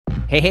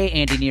Hey,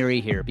 Andy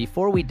Neary here.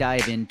 Before we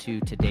dive into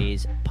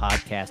today's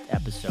podcast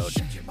episode,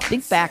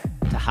 think back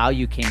to how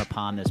you came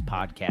upon this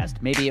podcast.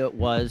 Maybe it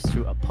was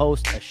through a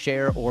post, a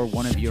share, or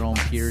one of your own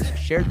peers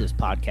shared this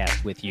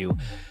podcast with you.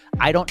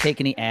 I don't take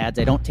any ads.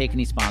 I don't take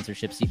any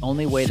sponsorships. The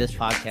only way this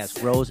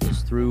podcast grows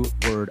is through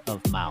word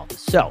of mouth.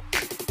 So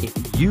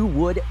if you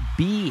would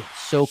be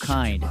so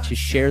kind to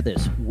share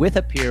this with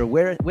a peer,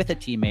 with a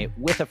teammate,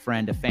 with a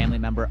friend, a family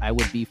member, I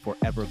would be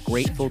forever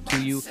grateful to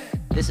you.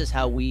 This is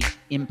how we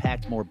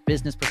impact more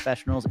business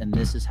professionals, and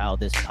this is how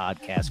this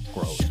podcast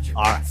grows.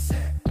 All right,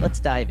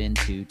 let's dive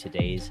into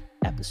today's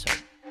episode.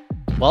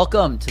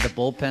 Welcome to the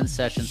Bullpen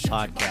Sessions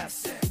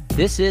podcast.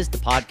 This is the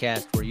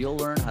podcast where you'll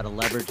learn how to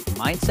leverage the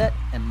mindset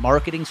and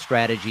marketing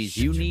strategies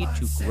you need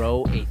to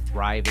grow a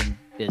thriving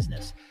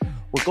business.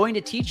 We're going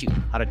to teach you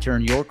how to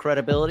turn your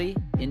credibility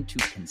into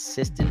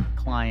consistent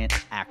client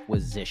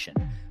acquisition.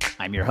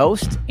 I'm your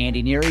host,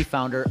 Andy Neary,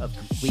 founder of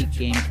Complete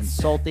Game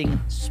Consulting,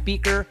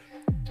 speaker,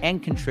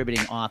 and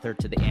contributing author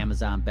to the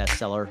Amazon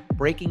bestseller,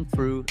 Breaking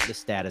Through the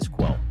Status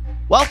Quo.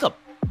 Welcome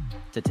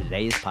to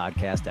today's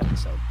podcast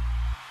episode.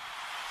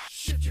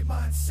 Shift your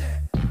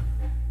mindset.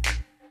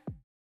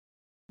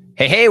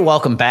 Hey,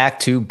 welcome back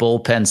to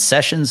Bullpen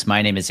Sessions.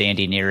 My name is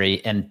Andy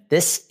Neary, and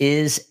this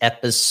is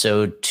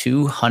episode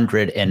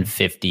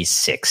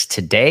 256.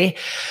 Today,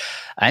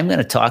 I'm going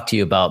to talk to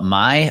you about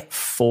my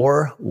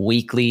 4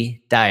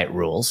 weekly diet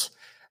rules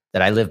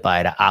that I live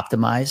by to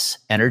optimize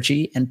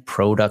energy and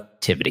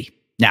productivity.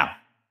 Now,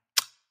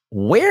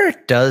 where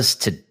does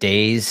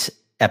today's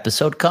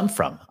episode come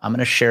from? I'm going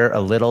to share a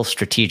little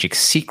strategic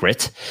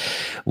secret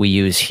we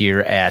use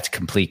here at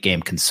Complete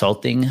Game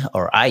Consulting,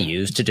 or I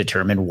use to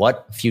determine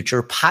what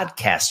future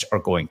podcasts are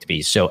going to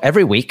be. So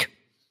every week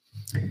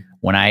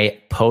when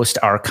I post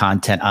our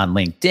content on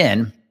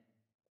LinkedIn,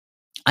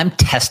 I'm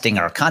testing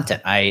our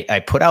content.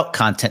 I put out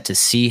content to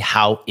see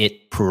how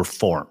it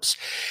performs.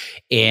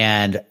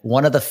 And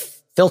one of the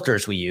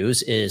filters we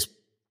use is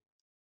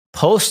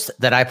posts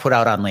that I put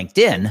out on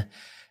LinkedIn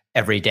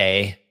every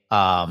day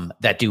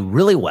that do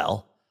really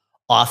well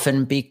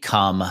often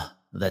become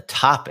the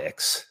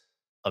topics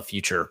of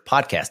future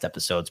podcast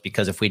episodes,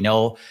 because if we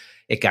know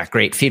it got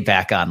great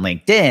feedback on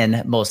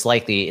LinkedIn, most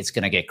likely it's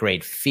going to get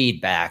great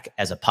feedback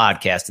as a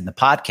podcast, and the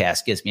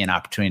podcast gives me an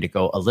opportunity to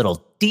go a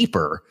little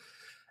deeper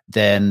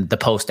than the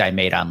post I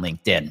made on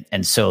LinkedIn.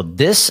 And so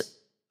this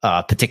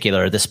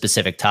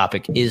specific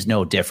topic is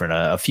no different.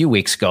 A few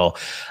weeks ago,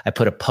 I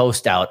put a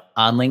post out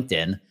on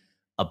LinkedIn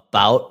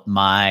about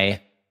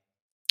my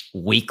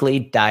weekly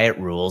diet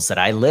rules that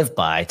I live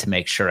by to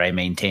make sure I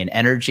maintain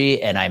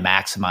energy and I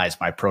maximize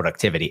my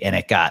productivity. And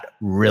it got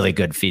really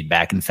good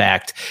feedback. In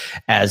fact,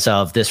 as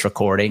of this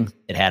recording,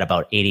 it had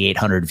about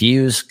 8,800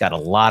 views, got a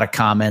lot of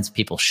comments.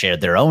 People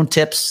shared their own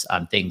tips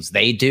on things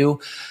they do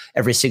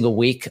every single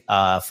week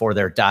for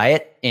their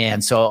diet.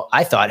 And so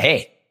I thought,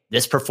 hey,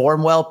 this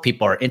performed well.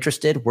 People are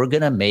interested. We're going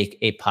to make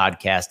a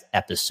podcast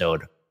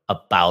episode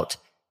about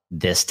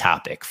this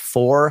topic.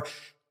 4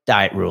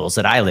 diet rules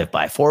that I live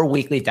by, 4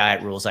 weekly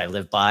diet rules I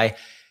live by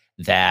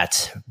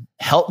that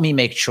help me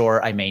make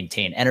sure I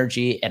maintain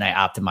energy and I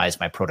optimize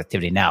my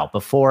productivity. Now,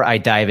 before I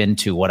dive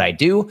into what I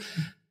do,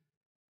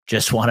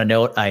 just want to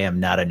note, I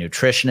am not a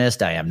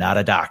nutritionist. I am not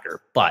a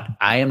doctor, but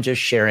I am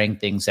just sharing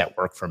things that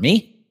work for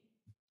me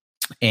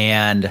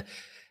and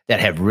that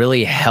have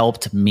really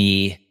helped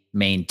me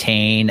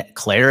maintain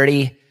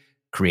clarity,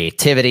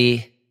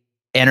 creativity,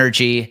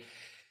 energy.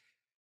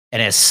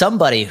 And as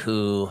somebody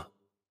who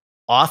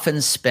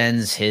often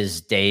spends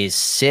his days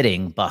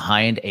sitting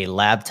behind a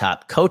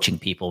laptop coaching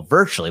people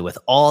virtually with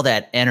all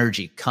that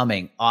energy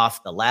coming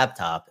off the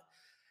laptop,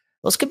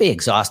 those could be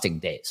exhausting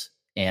days.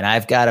 And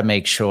I've got to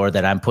make sure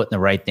that I'm putting the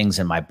right things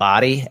in my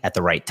body at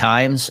the right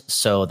times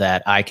so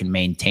that I can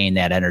maintain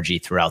that energy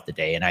throughout the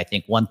day. And I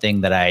think one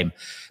thing that I've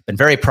been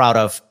very proud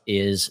of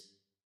is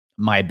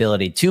my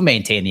ability to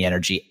maintain the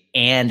energy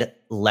and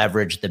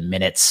leverage the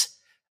minutes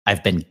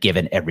I've been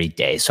given every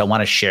day. So I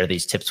want to share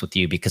these tips with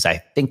you because I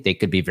think they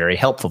could be very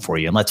helpful for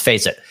you. And let's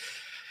face it,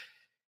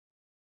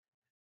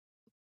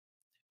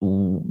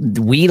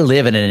 we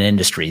live in an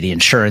industry, the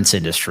insurance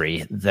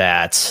industry,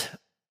 that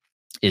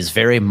is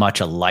very much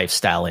a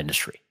lifestyle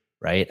industry,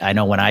 right? I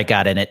know when I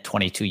got in it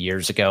 22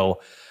 years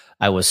ago,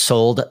 I was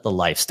sold the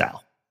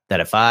lifestyle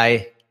that if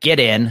I get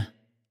in,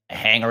 I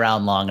hang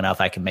around long enough,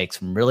 I can make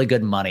some really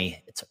good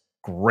money. It's a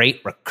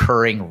great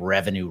recurring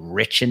revenue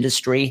rich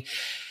industry.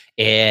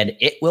 And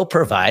it will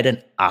provide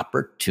an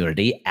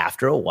opportunity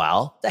after a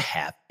while to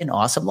have an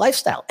awesome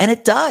lifestyle. And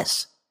it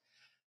does.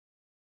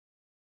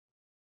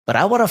 But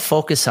I want to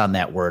focus on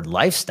that word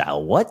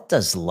lifestyle. What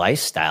does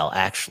lifestyle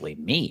actually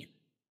mean?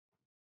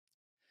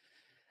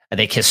 I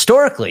think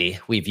historically,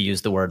 we've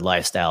used the word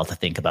lifestyle to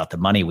think about the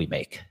money we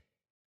make,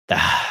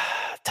 the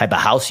type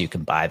of house you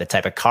can buy, the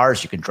type of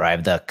cars you can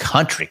drive, the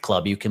country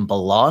club you can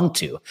belong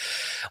to.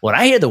 When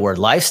I hear the word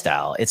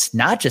lifestyle, it's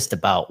not just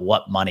about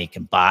what money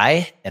can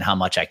buy and how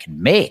much I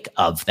can make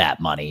of that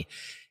money.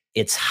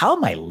 It's how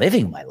am I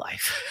living my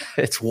life?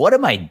 It's what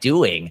am I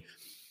doing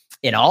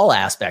in all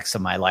aspects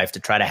of my life to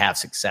try to have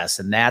success?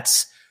 And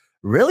that's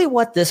really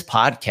what this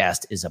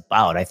podcast is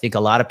about. I think a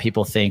lot of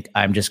people think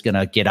I'm just going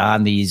to get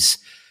on these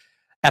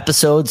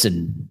episodes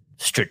and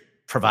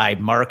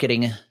provide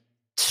marketing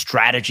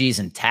strategies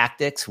and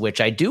tactics, which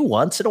I do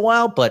once in a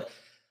while. But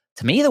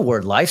to me, the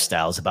word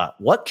lifestyle is about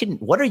what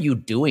are you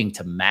doing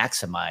to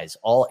maximize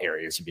all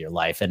areas of your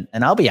life? And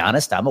I'll be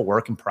honest, I'm a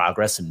work in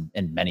progress in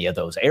many of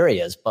those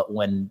areas. But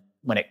when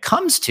it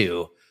comes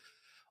to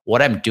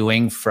what I'm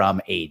doing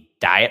from a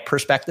diet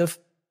perspective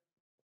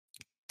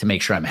to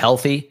make sure I'm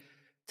healthy,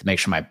 to make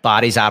sure my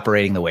body's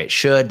operating the way it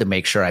should, to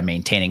make sure I'm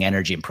maintaining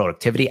energy and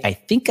productivity, I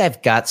think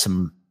I've got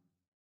some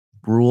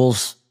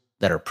rules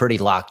that are pretty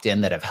locked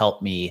in that have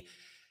helped me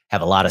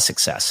have a lot of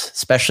success,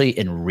 especially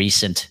in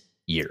recent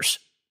years.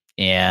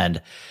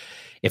 And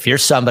if you're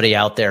somebody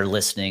out there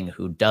listening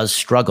who does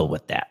struggle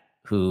with that,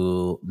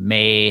 who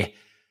may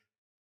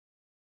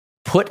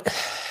put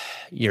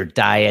your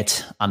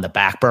diet on the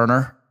back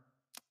burner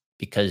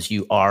because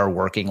you are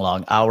working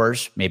long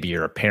hours, maybe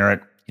you're a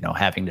parent,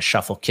 having to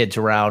shuffle kids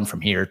around from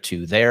here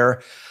to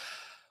there.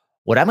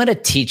 What I'm going to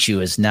teach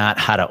you is not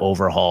how to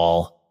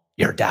overhaul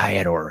your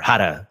diet or how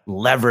to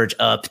leverage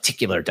a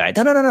particular diet.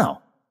 No.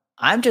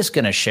 I'm just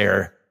going to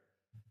share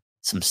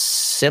some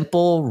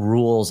simple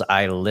rules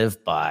I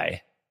live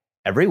by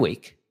every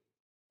week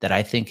that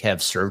I think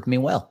have served me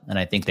well. And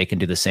I think they can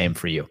do the same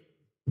for you.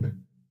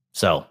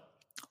 So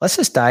let's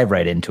just dive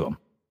right into them.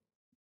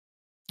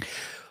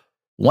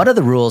 One of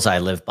the rules I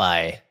live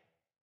by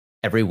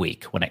every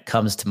week when it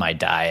comes to my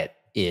diet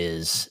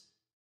is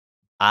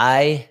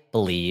I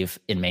believe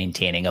in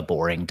maintaining a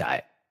boring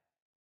diet.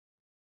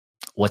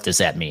 What does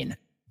that mean?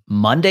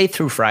 Monday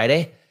through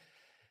Friday,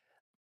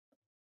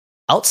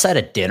 outside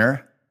of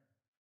dinner,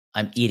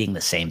 I'm eating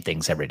the same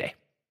things every day.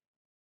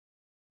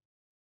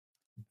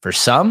 For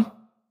some,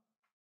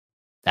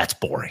 that's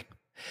boring.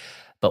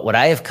 But what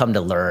I have come to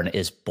learn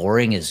is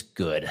boring is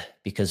good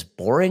because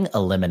boring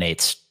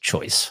eliminates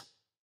choice.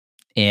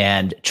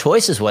 And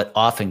choice is what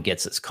often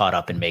gets us caught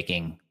up in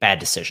making bad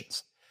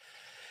decisions.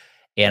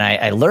 And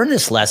I learned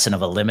this lesson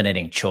of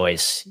eliminating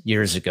choice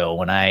years ago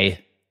when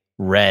I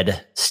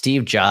read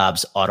Steve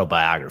Jobs'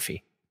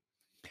 autobiography.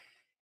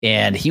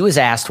 And he was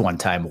asked one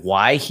time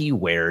why he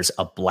wears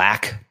a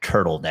black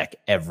turtleneck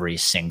every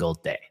single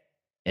day.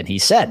 And he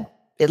said,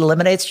 it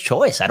eliminates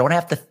choice. I don't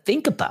have to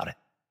think about it.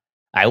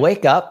 I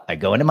wake up, I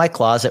go into my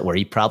closet where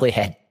he probably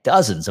had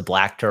dozens of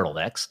black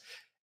turtlenecks,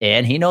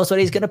 and he knows what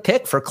he's going to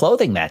pick for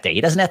clothing that day.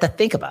 He doesn't have to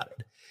think about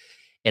it.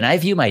 And I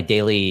view my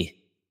daily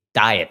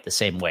diet the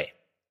same way.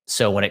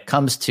 So when it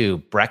comes to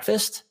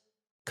breakfast,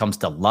 comes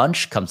to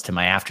lunch, comes to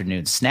my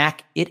afternoon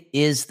snack, it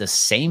is the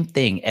same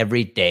thing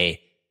every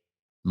day,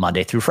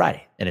 Monday through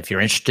Friday. And if you're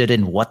interested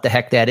in what the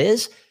heck that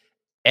is,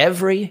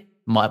 every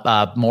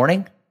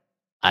morning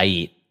I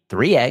eat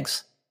 3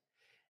 eggs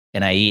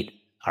and I eat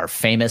our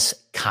famous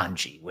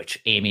congee, which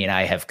Amy and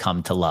I have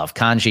come to love.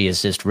 Congee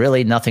is just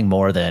really nothing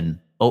more than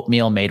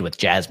oatmeal made with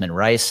jasmine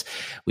rice.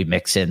 We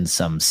mix in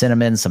some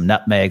cinnamon, some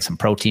nutmeg, some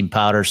protein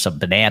powder, some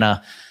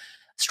banana,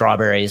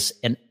 strawberries.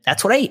 And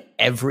that's what I eat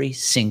every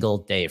single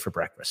day for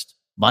breakfast.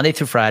 Monday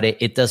through Friday,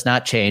 it does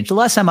not change.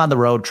 Unless I'm on the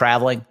road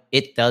traveling,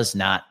 it does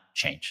not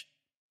change.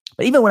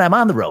 But even when I'm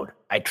on the road,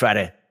 I try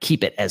to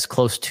keep it as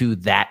close to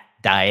that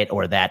diet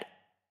or that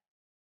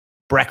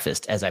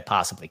breakfast as I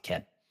possibly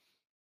can.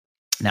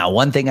 Now,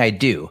 one thing I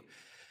do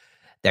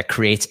that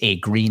creates a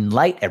green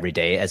light every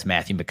day, as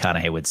Matthew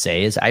McConaughey would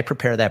say, is I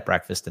prepare that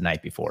breakfast the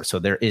night before. So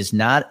there is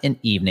not an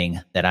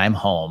evening that I'm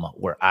home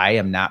where I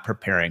am not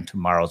preparing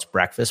tomorrow's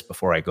breakfast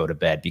before I go to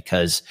bed,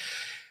 because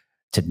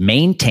to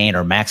maintain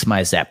or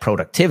maximize that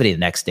productivity the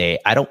next day,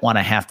 I don't want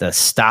to have to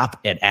stop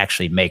and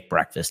actually make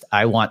breakfast.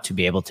 I want to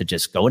be able to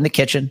just go in the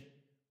kitchen,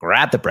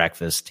 grab the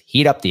breakfast,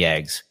 heat up the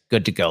eggs,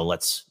 good to go.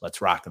 Let's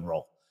rock and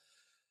roll.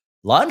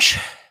 Lunch,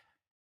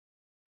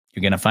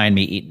 you're going to find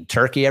me eating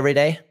turkey every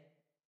day.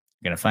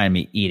 You're going to find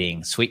me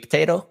eating sweet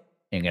potato.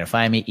 And you're going to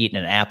find me eating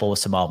an apple with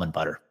some almond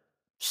butter.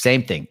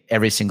 Same thing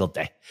every single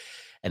day.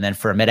 And then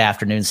for a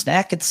mid-afternoon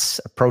snack, it's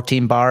a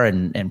protein bar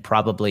and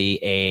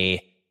probably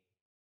a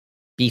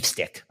beef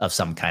stick of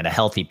some kind, a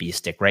healthy beef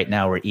stick. Right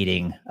now we're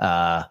eating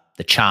the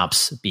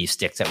Chomps beef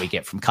sticks that we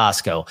get from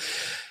Costco.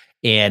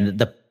 And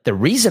the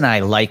reason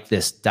I like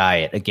this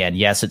diet, again,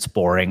 yes, it's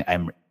boring.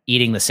 I'm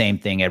eating the same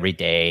thing every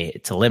day.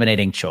 It's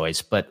eliminating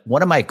choice. But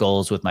one of my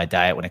goals with my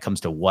diet when it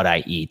comes to what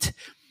I eat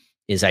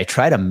is I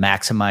try to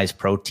maximize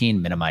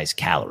protein, minimize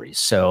calories.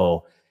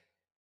 So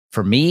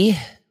for me,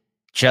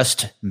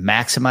 just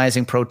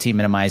maximizing protein,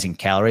 minimizing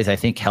calories, I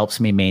think helps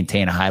me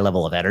maintain a high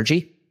level of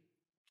energy.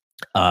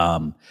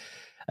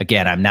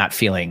 Again, I'm not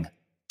feeling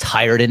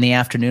tired in the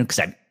afternoon because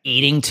I'm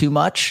eating too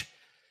much,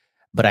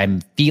 but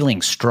I'm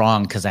feeling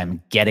strong because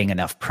I'm getting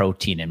enough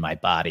protein in my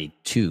body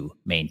to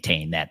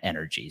maintain that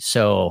energy.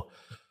 So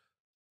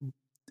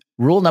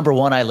rule number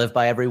 1 I live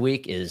by every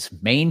week is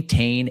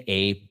maintain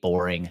a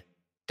boring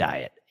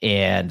diet.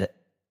 And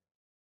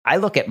I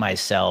look at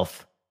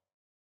myself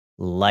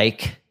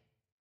like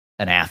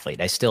an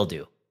athlete. I still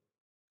do.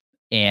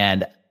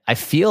 And I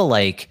feel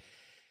like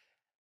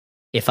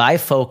if I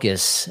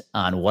focus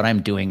on what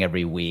I'm doing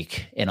every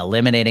week and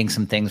eliminating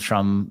some things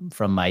from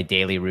my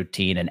daily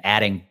routine and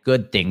adding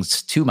good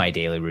things to my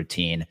daily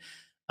routine,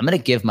 I'm going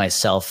to give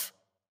myself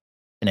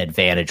an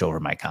advantage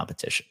over my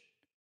competition.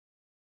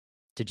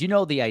 Did you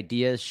know the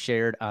ideas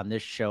shared on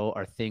this show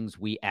are things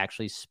we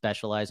actually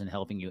specialize in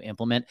helping you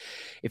implement?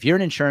 If you're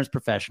an insurance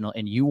professional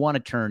and you want to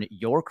turn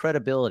your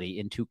credibility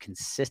into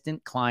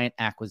consistent client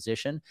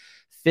acquisition,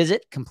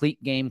 visit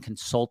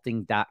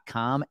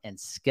CompleteGameConsulting.com and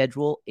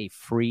schedule a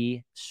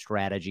free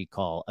strategy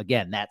call.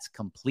 Again, that's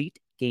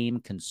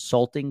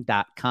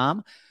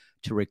CompleteGameConsulting.com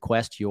to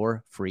request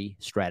your free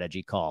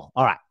strategy call.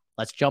 All right,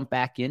 let's jump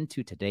back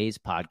into today's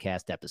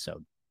podcast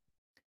episode.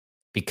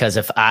 Because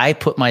if I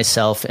put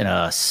myself in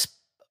a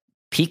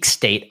peak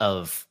state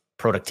of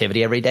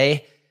productivity every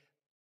day,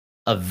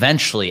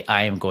 eventually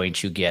I am going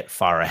to get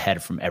far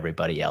ahead from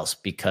everybody else,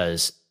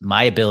 because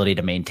my ability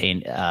to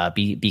maintain,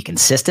 be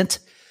consistent,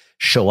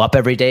 show up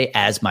every day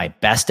as my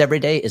best every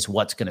day is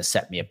what's going to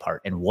set me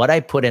apart. And what I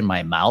put in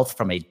my mouth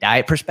from a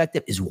diet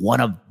perspective is one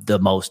of the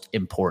most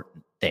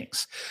important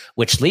things,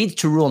 which leads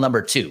to rule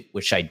number 2,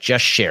 which I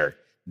just shared: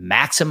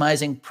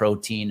 maximizing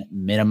protein,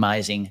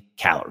 minimizing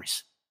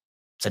calories.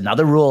 It's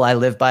another rule I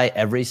live by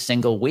every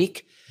single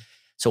week.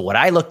 So what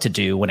I look to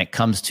do when it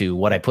comes to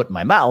what I put in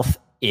my mouth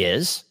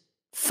is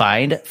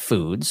find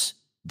foods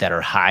that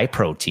are high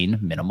protein,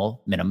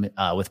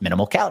 with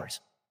minimal calories.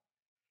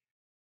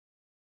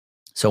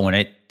 So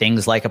when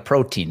things like a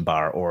protein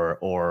bar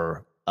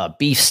or a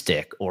beef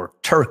stick or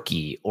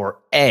turkey or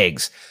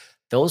eggs,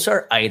 those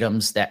are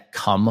items that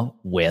come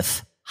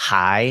with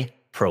high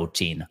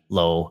protein,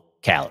 low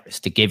calories.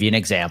 To give you an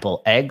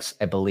example, eggs,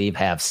 I believe,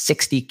 have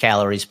 60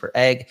 calories per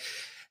egg.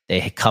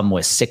 They come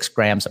with 6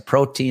 grams of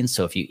protein.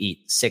 So if you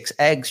eat 3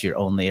 eggs, you're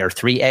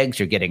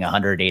getting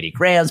 180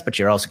 grams, but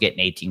you're also getting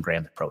 18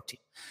 grams of protein.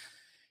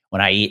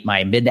 When I eat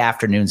my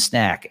mid-afternoon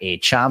snack, a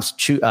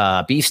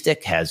Chomps beef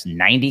stick has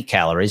 90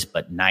 calories,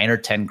 but 9 or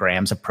 10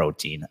 grams of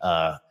protein.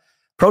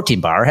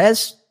 Protein bar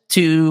has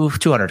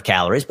 200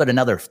 calories, but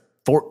another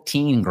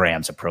 14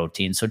 grams of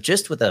protein. So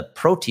just with a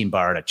protein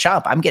bar and a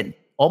Chomp, I'm getting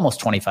almost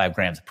 25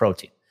 grams of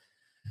protein.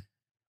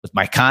 With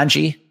my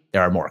congee,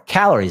 there are more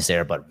calories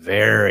there, but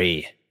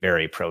very,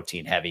 very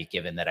protein heavy,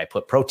 given that I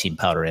put protein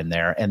powder in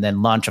there. And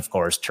then lunch, of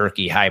course,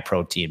 turkey, high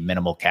protein,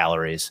 minimal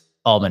calories.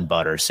 Almond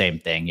butter, same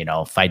thing.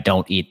 If I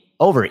don't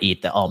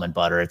overeat the almond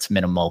butter, it's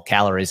minimal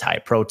calories, high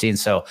protein.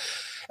 So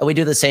and we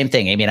do the same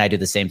thing. Amy and I do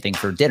the same thing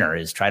for dinner,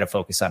 is try to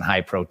focus on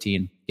high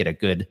protein, get a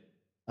good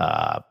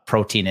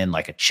protein in,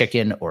 like a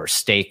chicken or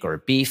steak or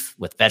beef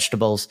with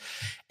vegetables.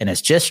 And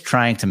it's just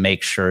trying to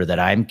make sure that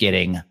I'm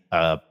getting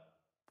a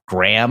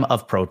gram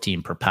of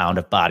protein per pound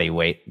of body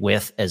weight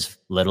with as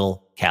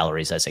little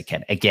calories as I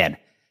can. Again,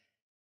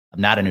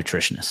 I'm not a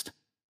nutritionist.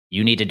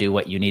 You need to do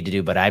what you need to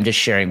do, but I'm just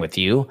sharing with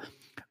you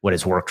what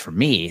has worked for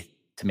me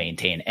to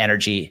maintain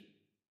energy,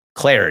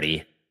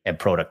 clarity, and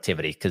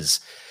productivity. Because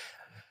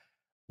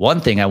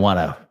one thing I want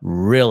to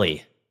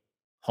really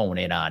hone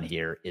in on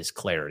here is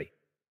clarity.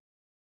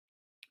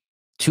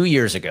 2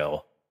 years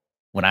ago,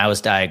 when I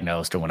was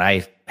diagnosed, or when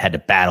I had to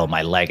battle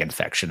my leg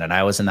infection and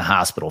I was in the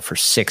hospital for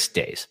 6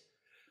 days,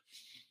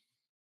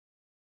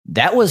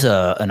 that was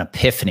an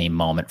epiphany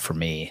moment for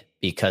me,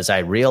 because I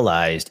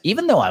realized,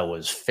 even though I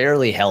was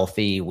fairly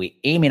healthy,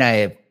 Amy and I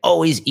have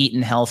always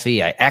eaten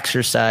healthy, I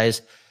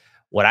exercise,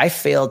 what I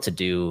failed to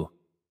do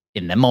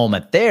in the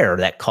moment there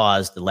that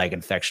caused the leg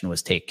infection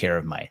was take care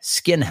of my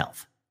skin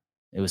health.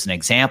 It was an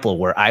example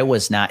where I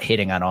was not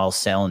hitting on all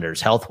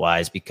cylinders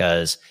health-wise,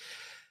 because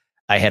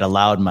I had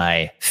allowed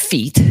my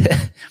feet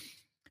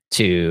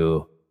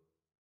to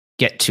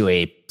get to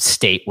a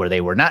state where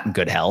they were not in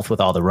good health with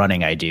all the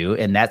running I do.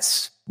 And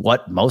that's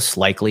what most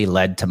likely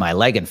led to my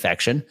leg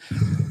infection.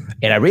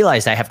 And I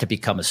realized I have to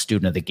become a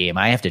student of the game.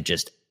 I have to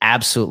just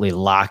absolutely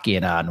lock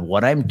in on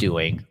what I'm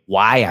doing,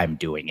 why I'm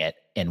doing it,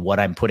 and what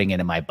I'm putting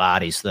into my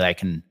body so that I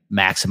can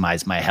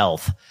maximize my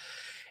health.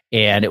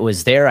 And it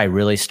was there I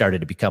really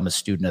started to become a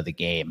student of the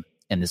game.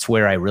 And it's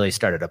where I really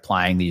started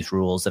applying these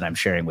rules that I'm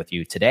sharing with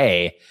you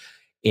today.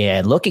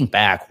 And looking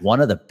back,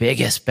 one of the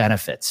biggest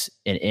benefits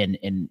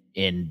in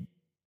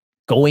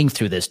going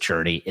through this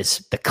journey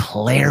is the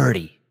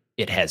clarity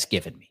it has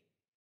given me.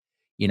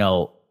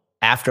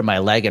 After my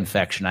leg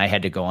infection, I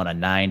had to go on a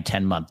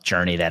 9-10 month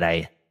journey that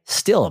I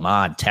still am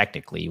on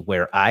technically,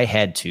 where I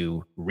had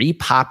to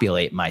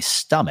repopulate my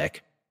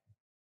stomach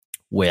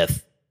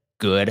with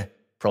good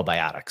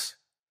probiotics,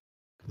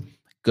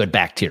 good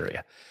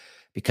bacteria,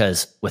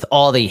 because with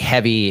all the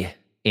heavy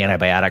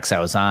antibiotics I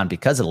was on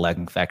because of the leg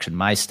infection,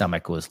 my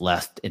stomach was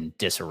left in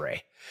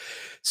disarray.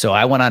 So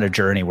I went on a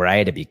journey where I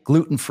had to be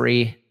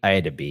gluten-free, I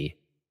had to be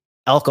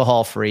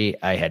alcohol-free,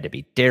 I had to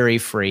be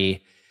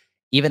dairy-free,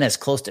 even as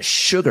close to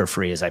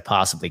sugar-free as I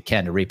possibly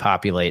can to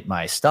repopulate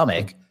my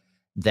stomach.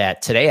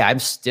 That today I'm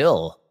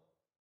still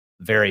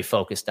very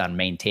focused on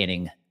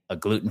maintaining a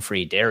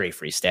gluten-free,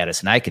 dairy-free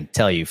status. And I can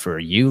tell you, for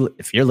you,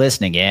 if you're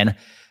listening in,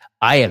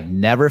 I have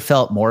never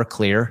felt more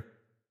clear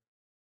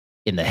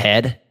in the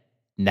head,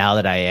 now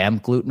that I am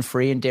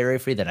gluten-free and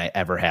dairy-free than I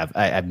ever have.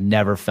 I've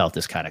never felt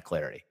this kind of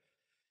clarity.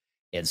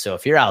 And so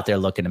if you're out there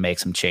looking to make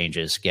some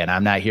changes, again,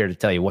 I'm not here to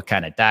tell you what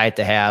kind of diet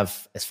to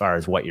have as far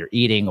as what you're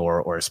eating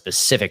or a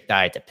specific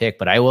diet to pick,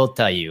 but I will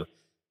tell you,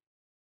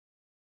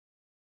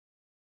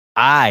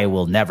 I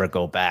will never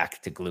go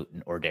back to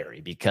gluten or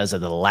dairy because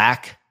of the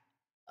lack,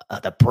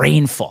 the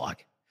brain fog,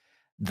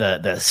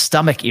 the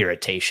stomach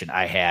irritation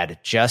I had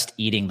just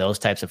eating those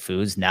types of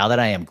foods. Now that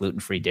I am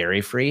gluten-free,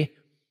 dairy-free,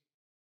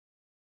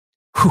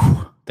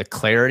 the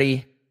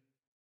clarity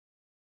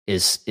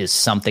is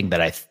something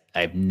that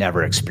I've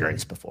never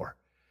experienced before.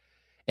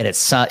 And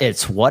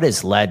it's what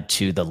has led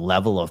to the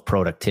level of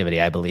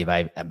productivity I believe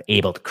I am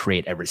able to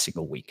create every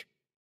single week.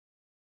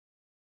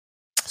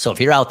 So if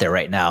you're out there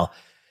right now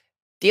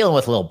dealing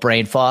with a little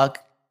brain fog,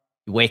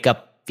 you wake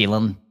up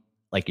feeling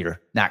like you're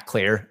not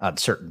clear on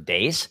certain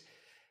days,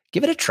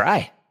 give it a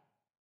try.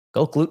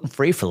 Go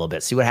gluten-free for a little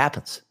bit, see what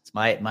happens. It's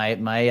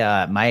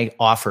my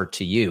offer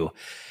to you.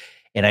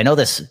 And I know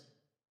this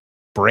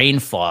brain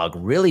fog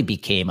really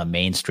became a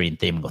mainstream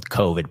theme with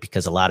COVID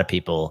because a lot of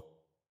people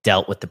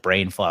dealt with the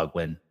brain fog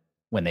when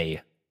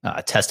they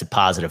tested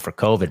positive for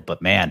COVID.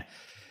 But man,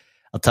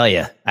 I'll tell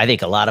you, I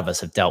think a lot of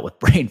us have dealt with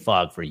brain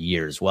fog for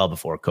years, well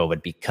before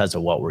COVID, because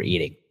of what we're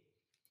eating.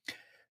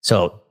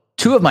 So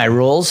 2 of my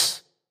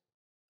rules: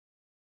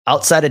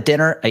 outside of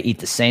dinner, I eat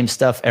the same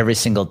stuff every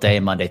single day,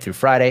 Monday through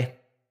Friday.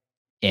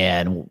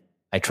 And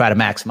I try to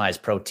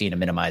maximize protein and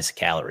minimize the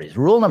calories.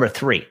 Rule number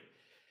 3,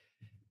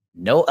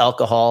 no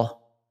alcohol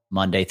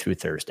Monday through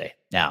Thursday.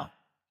 Now,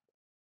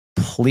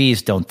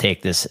 please don't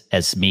take this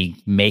as me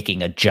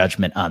making a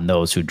judgment on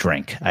those who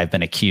drink. I've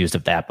been accused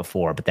of that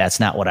before, but that's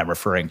not what I'm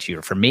referring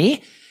to. For me,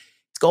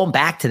 it's going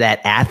back to that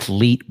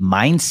athlete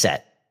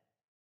mindset.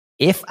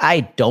 If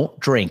I don't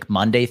drink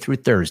Monday through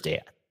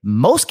Thursday,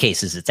 most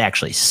cases it's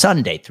actually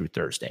Sunday through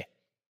Thursday,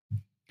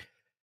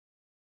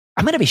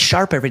 I'm going to be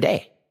sharp every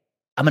day.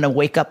 I'm going to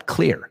wake up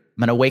clear. I'm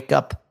going to wake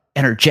up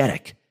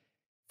energetic,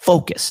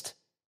 focused.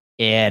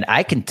 And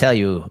I can tell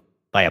you,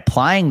 by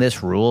applying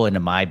this rule into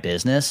my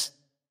business,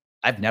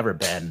 I've never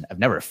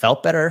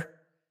felt better.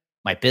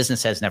 My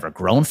business has never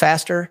grown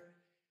faster.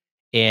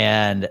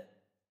 And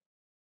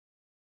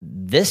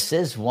this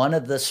is one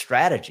of the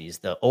strategies,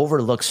 the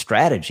overlooked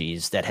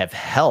strategies that have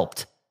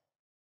helped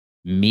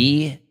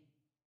me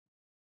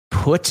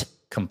put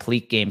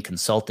Complete Game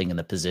Consulting in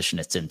the position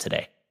it's in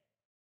today.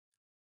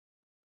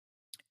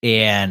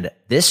 And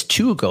this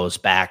too goes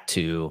back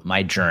to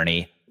my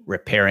journey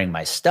repairing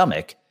my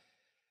stomach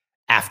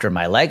after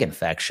my leg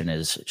infection.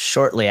 Is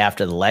shortly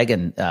after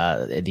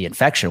the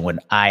infection, when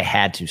I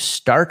had to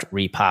start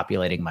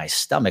repopulating my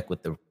stomach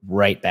with the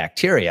right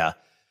bacteria,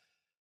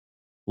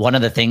 one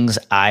of the things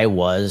I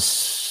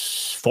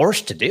was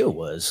forced to do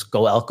was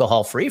go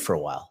alcohol-free for a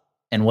while.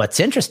 And what's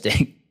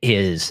interesting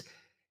is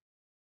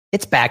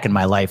it's back in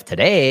my life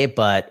today,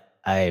 but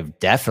I've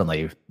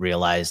definitely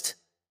realized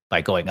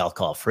by going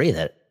alcohol-free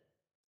that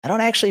I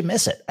don't actually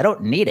miss it. I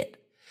don't need it.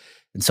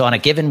 And so on a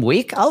given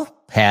week, I'll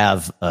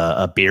have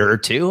a beer or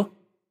 2,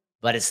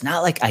 but it's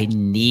not like I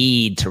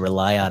need to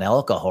rely on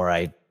alcohol, or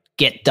I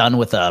get done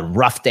with a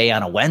rough day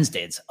on a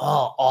Wednesday. It's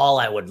all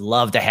I would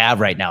love to have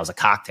right now is a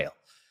cocktail.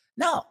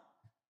 No,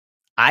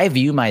 I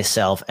view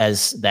myself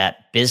as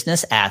that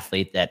business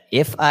athlete that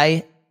if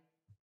I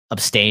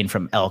abstain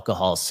from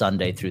alcohol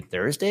Sunday through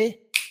Thursday,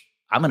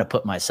 I'm going to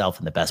put myself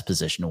in the best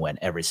position to win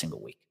every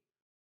single week.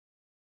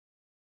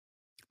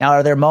 Now,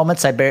 are there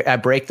moments I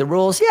break the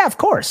rules? Yeah, of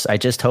course. I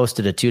just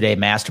hosted a 2-day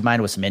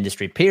mastermind with some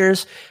industry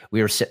peers.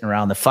 We were sitting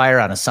around the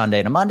fire on a Sunday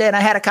and a Monday, and I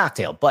had a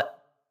cocktail. But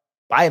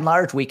by and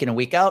large, week in and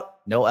week out,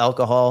 no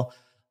alcohol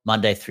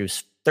Monday through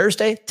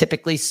Thursday,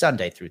 typically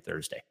Sunday through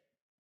Thursday.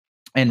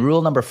 And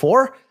rule number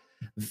 4,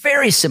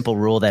 very simple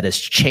rule that has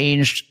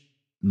changed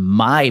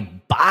my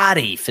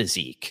body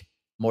physique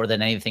more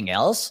than anything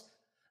else: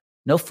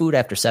 no food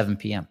after 7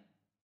 p.m.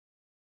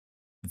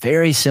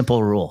 Very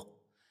simple rule.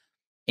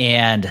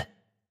 And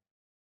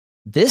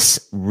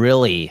this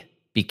really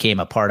became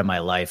a part of my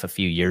life a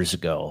few years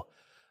ago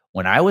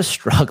when I was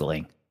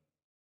struggling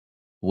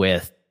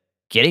with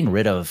getting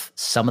rid of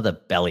some of the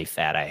belly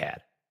fat I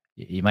had.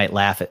 You might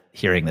laugh at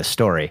hearing this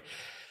story.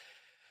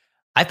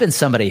 I've been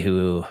somebody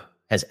who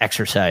has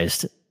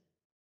exercised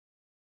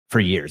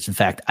for years. In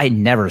fact, I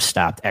never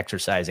stopped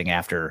exercising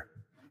after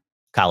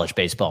college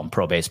baseball and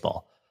pro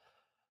baseball.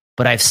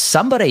 But I've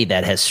somebody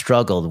that has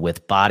struggled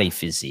with body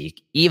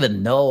physique,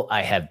 even though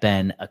I have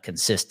been a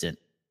consistent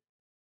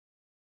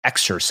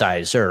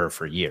exerciser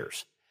for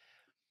years.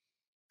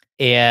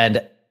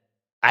 And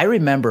I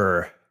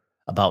remember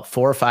about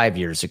 4 or 5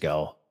 years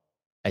ago,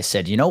 I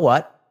said, you know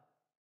what?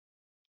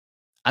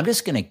 I'm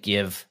just going to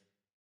give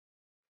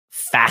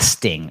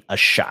fasting a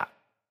shot.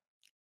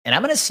 And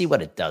I'm going to see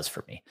what it does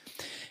for me.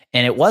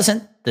 And it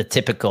wasn't the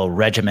typical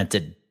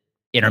regimented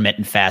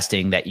intermittent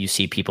fasting that you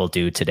see people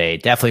do today.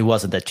 Definitely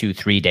wasn't the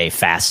 2-3 day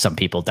fast some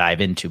people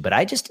dive into, but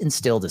I just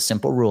instilled a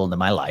simple rule into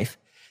my life.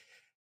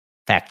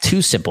 In fact,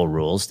 2 simple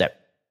rules that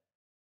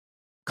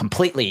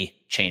completely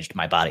changed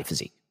my body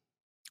physique.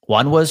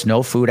 One was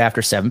no food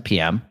after 7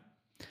 p.m.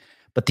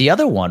 But the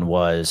other one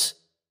was,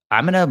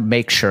 I'm going to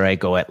make sure I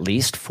go at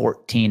least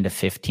 14 to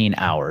 15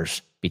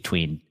 hours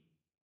between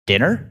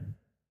dinner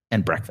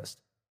and breakfast.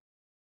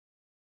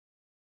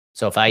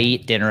 So if I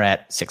eat dinner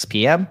at 6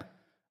 p.m., I'm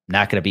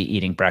not going to be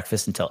eating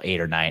breakfast until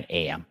 8 or 9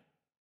 a.m.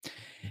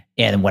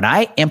 And when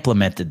I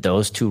implemented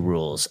those two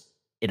rules,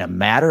 in a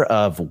matter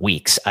of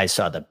weeks, I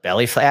saw the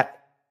belly fat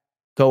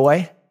go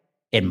away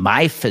and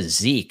my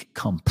physique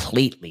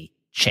completely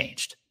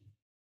changed.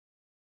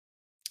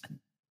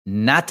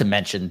 Not to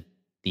mention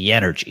the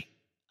energy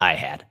I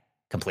had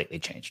completely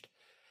changed.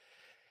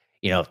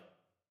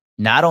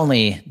 Not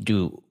only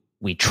do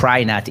we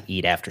try not to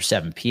eat after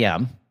 7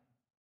 p.m.,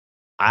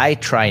 I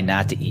try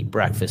not to eat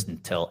breakfast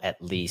until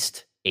at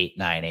least 8,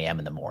 9 a.m.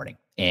 in the morning.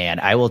 And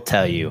I will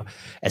tell you,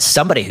 as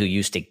somebody who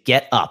used to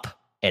get up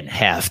and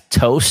have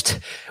toast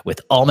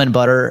with almond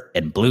butter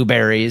and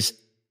blueberries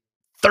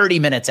 30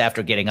 minutes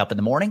after getting up in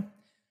the morning,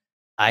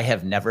 I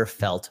have never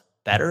felt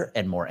better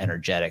and more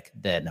energetic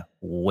than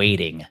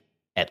waiting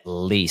at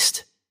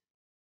least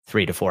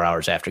 3 to 4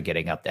 hours after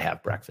getting up to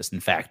have breakfast. In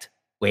fact,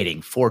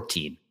 waiting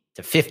 14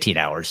 to 15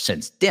 hours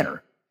since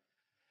dinner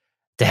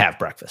to have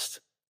breakfast.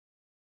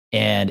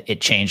 And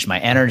it changed my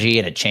energy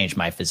and it changed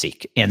my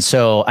physique. And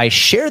so I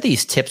share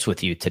these tips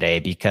with you today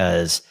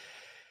because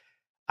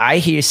I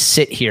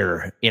sit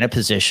here in a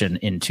position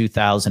in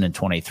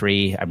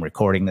 2023. I'm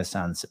recording this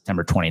on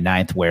September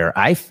 29th, where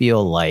I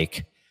feel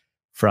like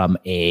from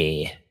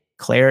a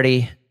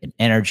clarity and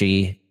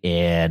energy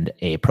and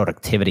a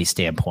productivity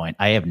standpoint,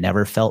 I have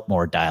never felt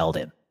more dialed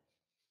in.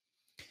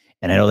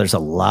 And I know there's a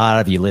lot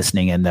of you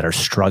listening in that are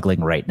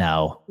struggling right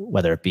now,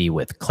 whether it be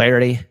with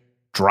clarity,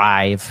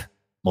 drive,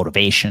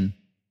 motivation,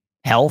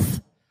 health,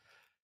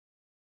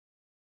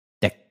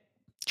 that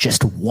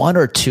just one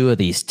or two of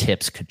these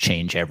tips could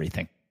change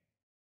everything.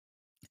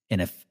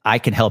 And if I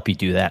can help you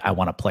do that, I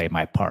want to play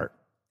my part.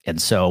 And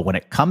so when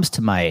it comes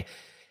to my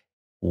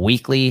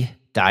weekly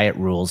diet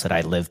rules that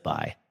I live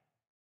by,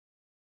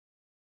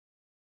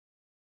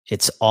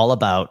 it's all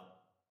about,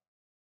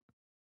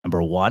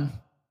 number one,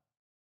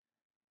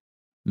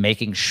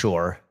 making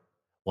sure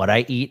what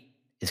I eat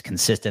is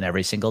consistent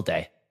every single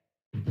day.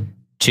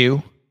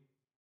 2,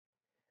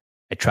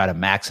 I try to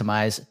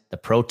maximize the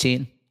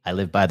protein. I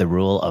live by the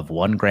rule of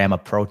 1 gram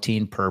of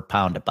protein per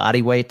pound of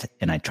body weight,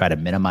 and I try to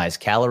minimize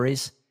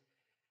calories.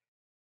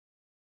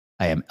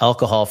 I am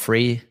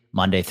alcohol-free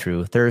Monday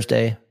through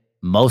Thursday,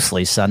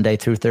 mostly Sunday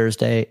through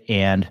Thursday,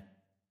 and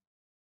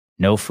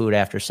no food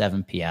after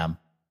 7 p.m.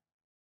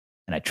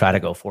 And I try to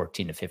go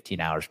 14 to 15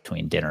 hours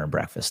between dinner and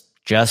breakfast.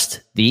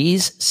 Just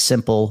these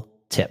simple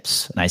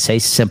tips. And I say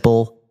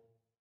simple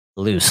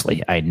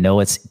loosely. I know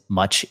it's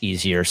much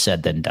easier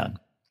said than done.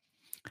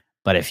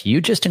 But if you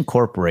just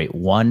incorporate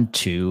 1,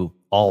 2,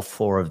 all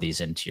 4 of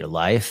these into your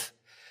life,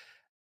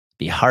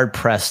 be hard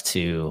pressed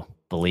to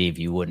believe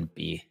you wouldn't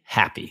be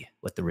happy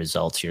with the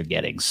results you're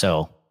getting.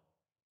 So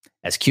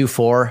as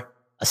Q4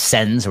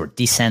 ascends or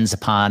descends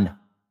upon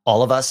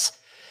all of us,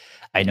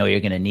 I know you're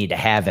going to need to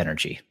have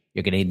energy.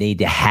 You're going to need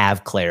to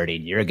have clarity.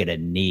 And you're going to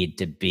need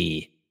to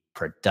be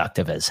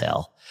productive as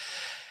hell.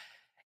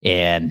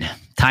 And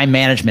time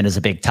management is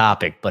a big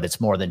topic, but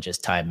it's more than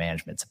just time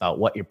management. It's about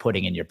what you're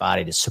putting in your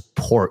body to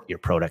support your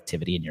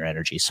productivity and your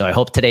energy. So I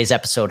hope today's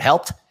episode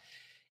helped.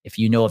 If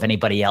you know of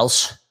anybody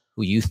else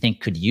who you think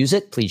could use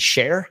it, please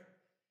share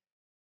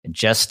and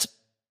just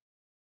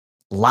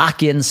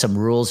lock in some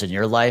rules in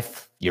your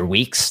life, your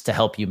weeks, to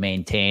help you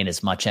maintain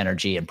as much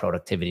energy and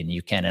productivity as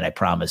you can. And I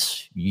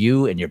promise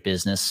you and your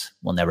business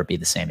will never be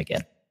the same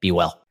again. Be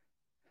well.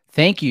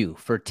 Thank you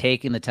for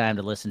taking the time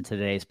to listen to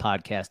today's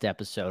podcast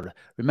episode.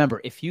 Remember,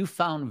 if you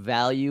found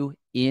value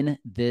in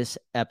this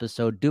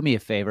episode, do me a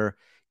favor,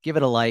 give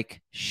it a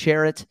like,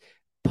 share it,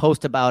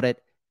 post about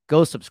it,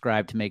 go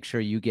subscribe to make sure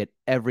you get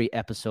every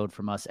episode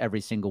from us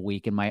every single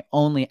week. And my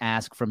only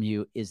ask from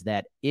you is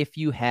that if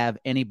you have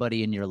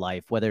anybody in your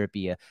life, whether it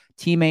be a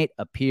teammate,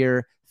 a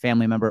peer,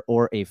 family member,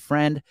 or a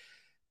friend,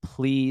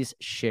 please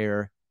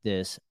share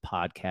this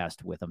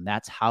podcast with them.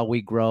 That's how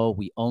we grow.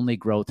 We only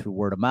grow through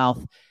word of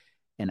mouth.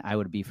 And I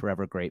would be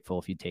forever grateful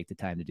if you take the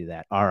time to do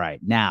that. All right.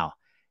 Now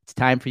it's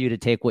time for you to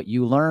take what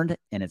you learned,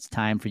 and it's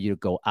time for you to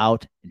go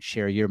out and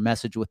share your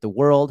message with the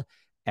world.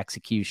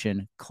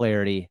 Execution,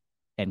 clarity,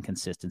 and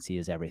consistency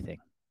is everything.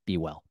 Be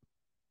well.